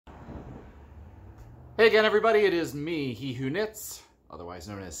Hey again, everybody, it is me, He Who Knits, otherwise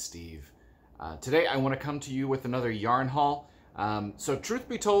known as Steve. Today I want to come to you with another yarn haul. So truth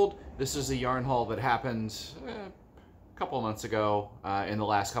be told, this is a yarn haul that happened a couple of months ago, in the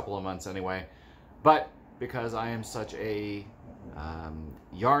last couple of months anyway. But because I am such a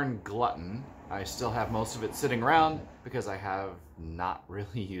yarn glutton, I still have most of it sitting around because I have not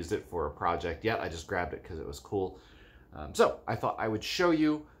really used it for a project yet. I just grabbed it because it was cool. So I thought I would show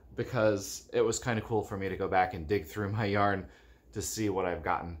you because it was kind of cool for me to go back and dig through my yarn to see what I've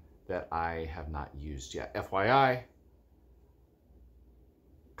gotten that I have not used yet. FYI,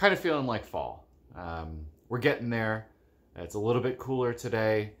 kind of feeling like fall. We're getting there. It's a little bit cooler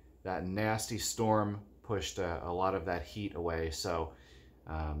today. That nasty storm pushed a lot of that heat away. So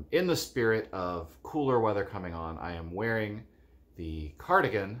in the spirit of cooler weather coming on, I am wearing the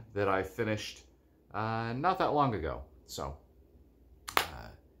cardigan that I finished not that long ago. So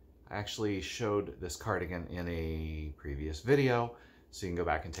I actually showed this cardigan in a previous video, so you can go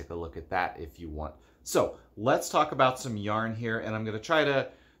back and take a look at that if you want. So let's talk about some yarn here, and I'm going to try to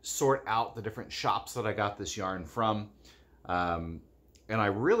sort out the different shops that I got this yarn from. And I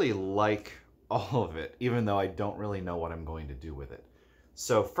really like all of it, even though I don't really know what I'm going to do with it.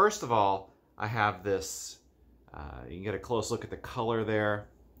 So first of all, I have this, you can get a close look at the color there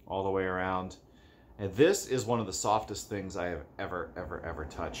all the way around. And this is one of the softest things I have ever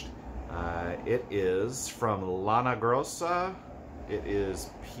touched. It is from Lana Grossa. It is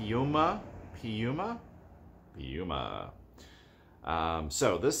Piuma.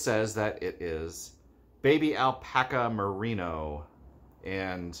 So this says that it is baby alpaca merino.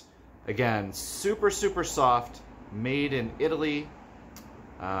 And again, super soft, made in Italy.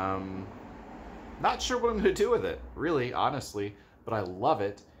 Not sure what I'm going to do with it, really, honestly, but I love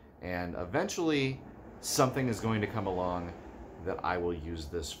it. And eventually something is going to come along that I will use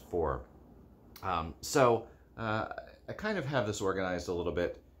this for. I kind of have this organized a little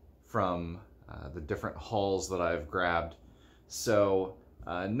bit from the different hauls that I've grabbed. So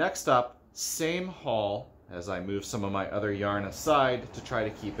next up, same haul as I move some of my other yarn aside to try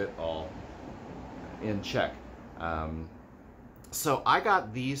to keep it all in check. So I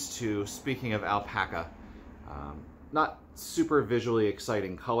got these two, speaking of alpaca, not super visually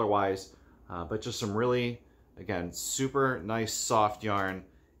exciting color-wise, but just some really, again, super nice soft yarn.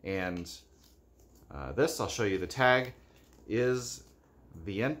 And this, I'll show you the tag, is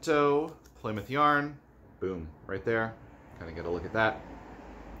Viento Plymouth yarn. Boom, right there. Kind of get a look at that.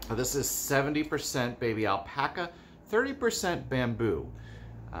 This is 70% baby alpaca, 30% bamboo.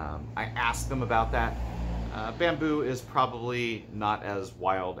 I asked them about that. Bamboo is probably not as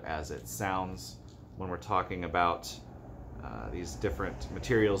wild as it sounds when we're talking about these different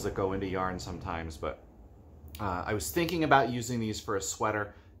materials that go into yarn sometimes, but I was thinking about using these for a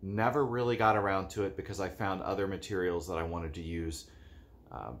sweater, never really got around to it because I found other materials that I wanted to use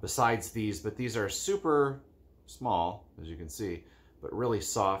besides these, but these are super small, as you can see, but really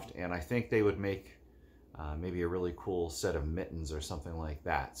soft, and I think they would make maybe a really cool set of mittens or something like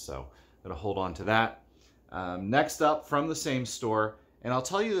that, so I'm going to hold on to that. Next up, from the same store, and I'll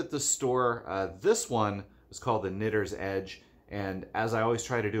tell you that the store, this one was called the Knitter's Edge, and as I always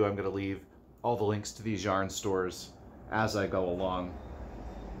try to do, I'm going to leave all the links to these yarn stores as I go along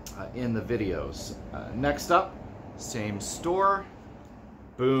in the videos. Next up, same store.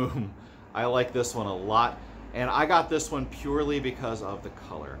 Boom. I like this one a lot, and I got this one purely because of the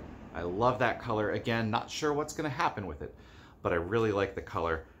color. I love that color. Again, not sure what's going to happen with it, but I really like the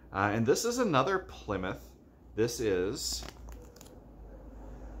color. And this is another Plymouth. This is,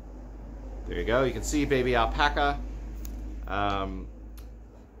 there you go, you can see baby alpaca,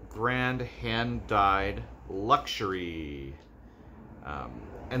 grand hand-dyed luxury.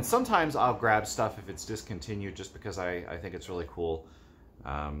 And sometimes I'll grab stuff if it's discontinued just because I think it's really cool.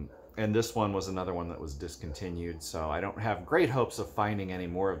 And this one was another one that was discontinued, so I don't have great hopes of finding any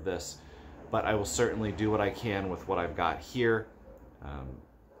more of this, but I will certainly do what I can with what I've got here.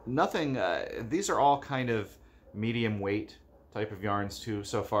 Nothing, these are all kind of medium weight type of yarns too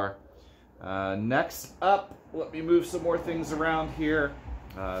so far. Next up, let me move some more things around here.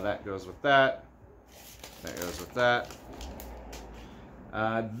 That goes with that. That goes with that.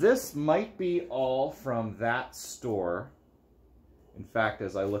 This might be all from that store. In fact,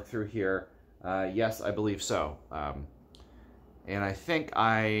 as I look through here, yes, I believe so. And I think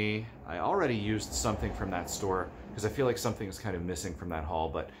I already used something from that store because I feel like something is kind of missing from that haul.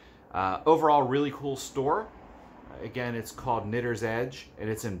 But overall, really cool store. Again, it's called Knitter's Edge, and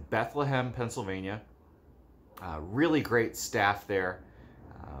it's in Bethlehem, Pennsylvania. Really great staff there.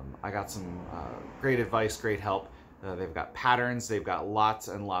 I got some great advice, great help. They've got patterns. They've got lots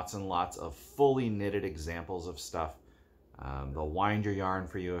and lots and lots of fully knitted examples of stuff. They'll wind your yarn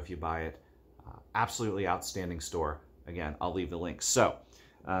for you if you buy it. Absolutely outstanding store. Again, I'll leave the link. So,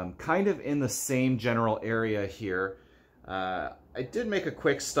 kind of in the same general area here, I did make a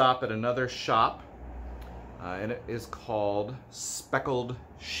quick stop at another shop, and it is called Speckled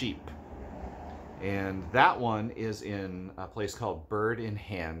Sheep. And that one is in a place called Bird in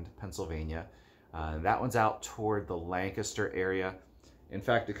Hand, Pennsylvania. That one's out toward the Lancaster area. In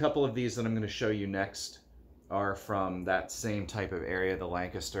fact, a couple of these that I'm going to show you next are from that same type of area, the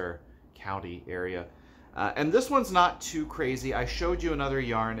Lancaster County area. And this one's not too crazy. I showed you another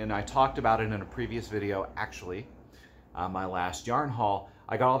yarn, and I talked about it in a previous video, actually. My last yarn haul,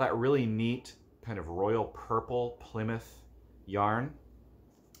 I got all that really neat kind of royal purple Plymouth yarn.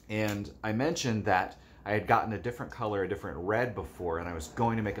 And I mentioned that I had gotten a different color, a different red before, and I was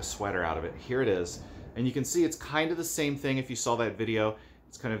going to make a sweater out of it. Here it is. And you can see it's kind of the same thing if you saw that video.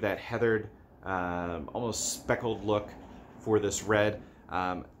 It's kind of that heathered, almost speckled look for this red.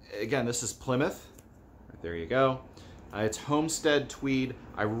 Again, this is Plymouth. Right there you go. It's homestead tweed.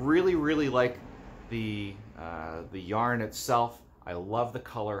 I really, really like the yarn itself. I love the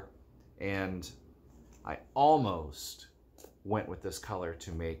color, and I almost went with this color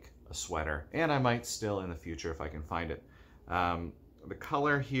to make a sweater, and I might still in the future if I can find it. The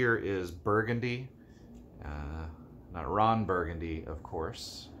color here is burgundy, not Ron Burgundy, of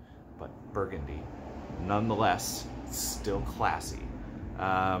course, but burgundy. Nonetheless, still classy.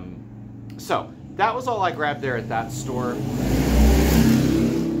 So that was all I grabbed there at that store.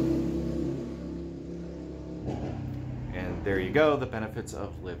 And there you go, the benefits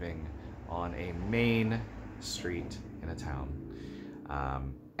of living on a main street in a town.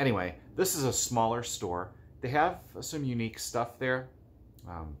 Anyway, this is a smaller store. They have some unique stuff there,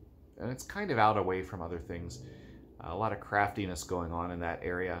 and it's kind of out away from other things. A lot of craftiness going on in that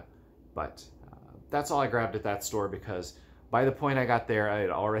area, but that's all I grabbed at that store because by the point I got there, I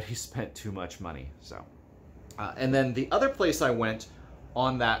had already spent too much money. So, and then the other place I went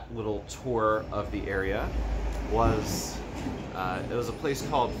on that little tour of the area was it was a place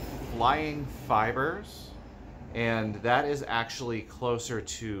called Flying Fibers. And that is actually closer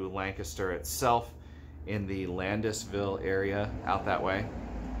to Lancaster itself in the Landisville area out that way.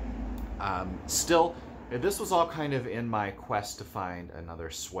 Still, this was all kind of in my quest to find another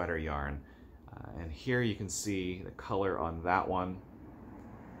sweater yarn. And here you can see the color on that one.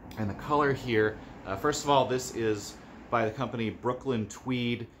 And the color here, first of all, this is by the company Brooklyn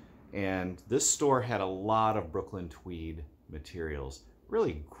Tweed. And this store had a lot of Brooklyn Tweed materials.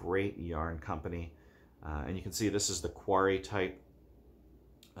 Really great yarn company. And you can see this is the quarry type.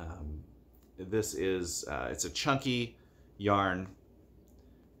 This is, it's a chunky yarn,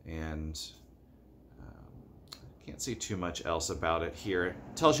 and can't see too much else about it here. It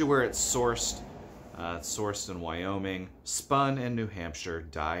tells you where it's sourced. It's sourced in Wyoming, spun in New Hampshire,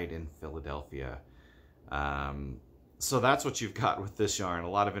 dyed in Philadelphia. So that's what you've got with this yarn. A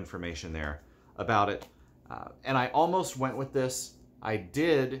lot of information there about it. And I almost went with this. I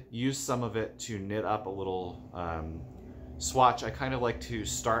did use some of it to knit up a little swatch. I kind of like to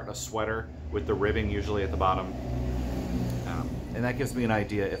start a sweater with the ribbing usually at the bottom. And that gives me an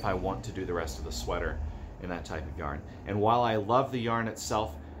idea if I want to do the rest of the sweater in that type of yarn. And while I love the yarn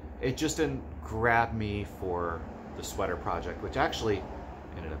itself, it just didn't grab me for the sweater project, which actually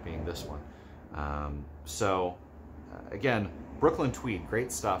ended up being this one. Again, Brooklyn Tweed,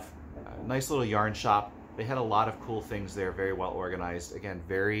 great stuff. Nice little yarn shop. They had a lot of cool things there, very well organized. Again,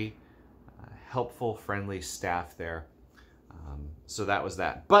 very helpful, friendly staff there. So that was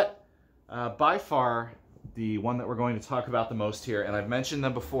that. But by far, the one that we're going to talk about the most here, and I've mentioned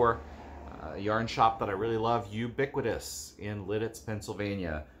them before, a yarn shop that I really love, Ewebiquitous in Lidditz,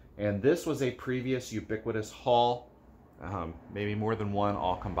 Pennsylvania. And this was a previous Ewebiquitous haul, maybe more than one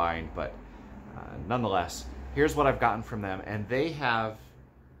all combined, but nonetheless, here's what I've gotten from them. And they have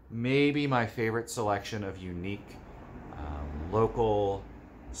maybe my favorite selection of unique, local,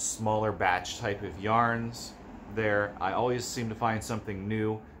 smaller batch type of yarns there. I always seem to find something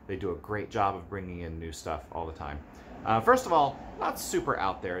new. They do a great job of bringing in new stuff all the time. First of all, not super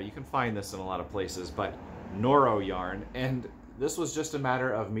out there. You can find this in a lot of places, but Noro yarn. And this was just a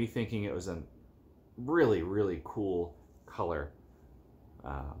matter of me thinking it was a really, really cool color.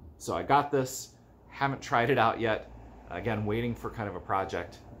 So I got this, haven't tried it out yet. Again, waiting for kind of a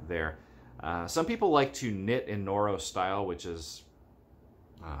project there. Some people like to knit in Noro style, which is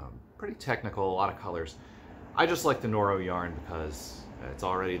pretty technical, a lot of colors. I just like the Noro yarn because it's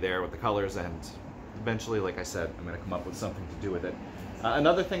already there with the colors, and eventually, like I said, I'm going to come up with something to do with it.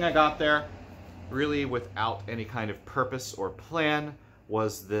 Another thing I got there really without any kind of purpose or plan,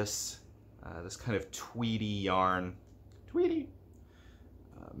 was this this kind of tweedy yarn. Tweedy.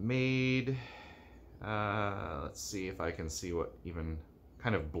 Made, let's see if I can see what even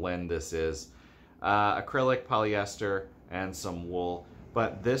kind of blend this is. Acrylic, polyester, and some wool.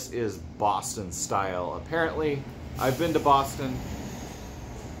 But this is Boston style. Apparently, I've been to Boston.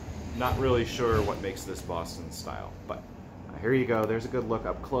 Not really sure what makes this Boston style, but here you go. There's a good look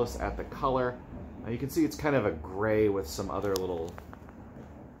up close at the color. You can see it's kind of a gray with some other little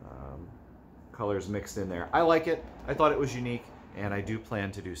colors mixed in there. I like it. I thought it was unique, and I do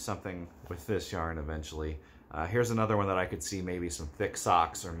plan to do something with this yarn eventually. Here's another one that I could see maybe some thick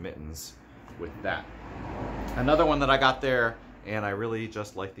socks or mittens with that. Another one that I got there, and I really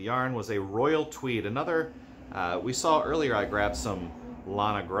just like the yarn, was a royal tweed. Another, we saw earlier I grabbed some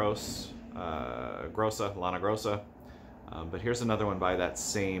Lana Grossa, but here's another one by that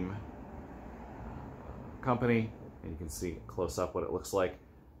same company, and you can see close up what it looks like.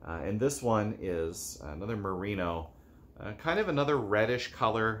 And this one is another merino, kind of another reddish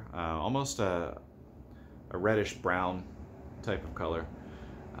color, almost a reddish brown type of color.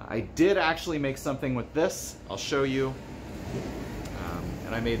 I did actually make something with this. I'll show you.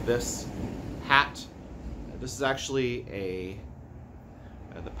 And I made this hat. This is actually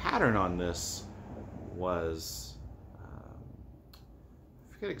the pattern on this was,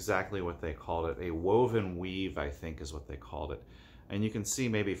 I forget exactly what they called it, a woven weave, I think is what they called it. And you can see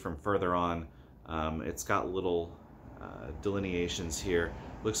maybe from further on, it's got little delineations here.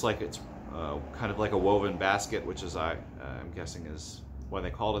 Looks like it's kind of like a woven basket, which is, I'm guessing is why they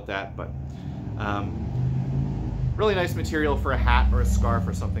called it that. But really nice material for a hat or a scarf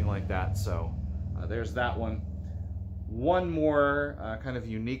or something like that. So there's that one. One more kind of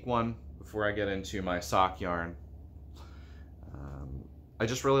unique one before I get into my sock yarn. I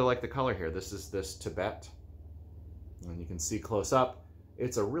just really like the color here. This is this Tibet. And you can see close up,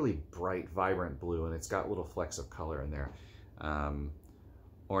 it's a really bright, vibrant blue, and it's got little flecks of color in there.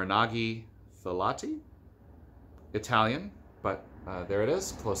 Ornaghi Filati, Italian, but there it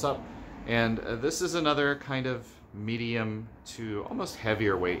is, close up. And this is another kind of medium to almost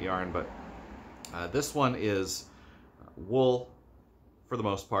heavier weight yarn, but this one is wool for the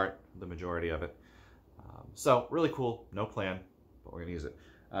most part, the majority of it. So really cool, no plan, but we're gonna use it.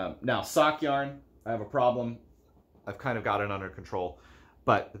 Now sock yarn, I have a problem. I've kind of got it under control,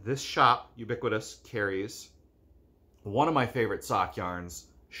 but this shop, Ewebiquitous, carries one of my favorite sock yarns,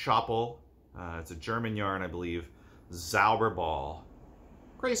 Schoppel. It's a German yarn, I believe. Zauberball.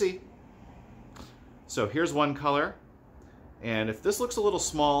 Crazy. So here's one color, and if this looks a little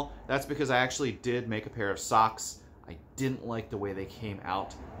small, that's because I actually did make a pair of socks. I didn't like the way they came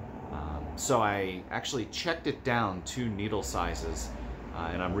out, so I actually checked it down 2 needle sizes.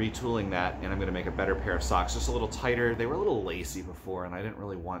 And I'm retooling that, and I'm going to make a better pair of socks, just a little tighter. They were a little lacy before, and I didn't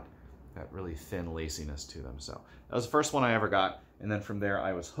really want that really thin laciness to them. So that was the first one I ever got, and then from there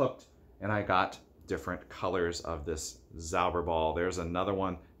I was hooked, and I got different colors of this Zauberball. There's another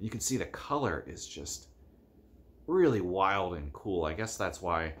one. You can see the color is just really wild and cool. I guess that's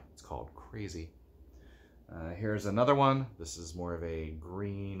why it's called Crazy. Here's another one. This is more of a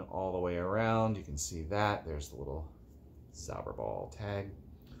green all the way around. You can see that. There's the little Zauberball tag.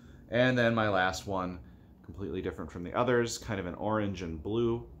 And then my last one, completely different from the others, kind of an orange and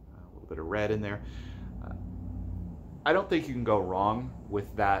blue, a little bit of red in there. I don't think you can go wrong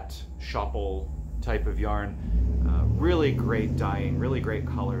with that Schoppel type of yarn. Really great dyeing, really great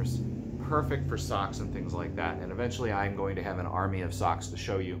colors, perfect for socks and things like that. And eventually I'm going to have an army of socks to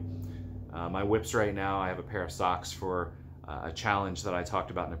show you. My whips right now, I have a pair of socks for a challenge that I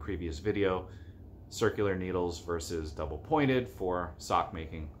talked about in a previous video. Circular needles versus double pointed for sock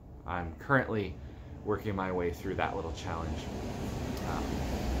making. I'm currently working my way through that little challenge.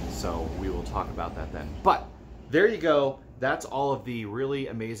 So we will talk about that then. But there you go. That's all of the really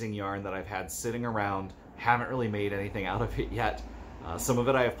amazing yarn that I've had sitting around. Haven't really made anything out of it yet. Some of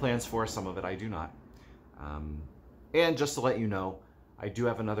it I have plans for, some of it I do not. And just to let you know, I do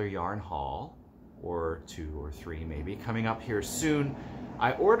have another yarn haul, or 2 or 3 maybe, coming up here soon.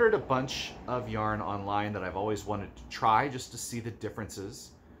 I ordered a bunch of yarn online that I've always wanted to try just to see the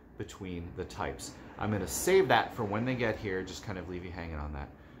differences between the types. I'm going to save that for when they get here, just kind of leave you hanging on that.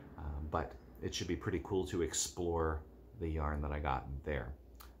 But it should be pretty cool to explore the yarn that I got there.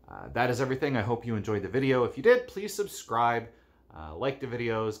 That is everything. I hope you enjoyed the video. If you did, please subscribe, like the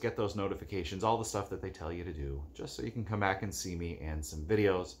videos, get those notifications, all the stuff that they tell you to do, just so you can come back and see me and some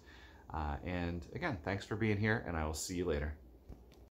videos. And again, thanks for being here, and I will see you later.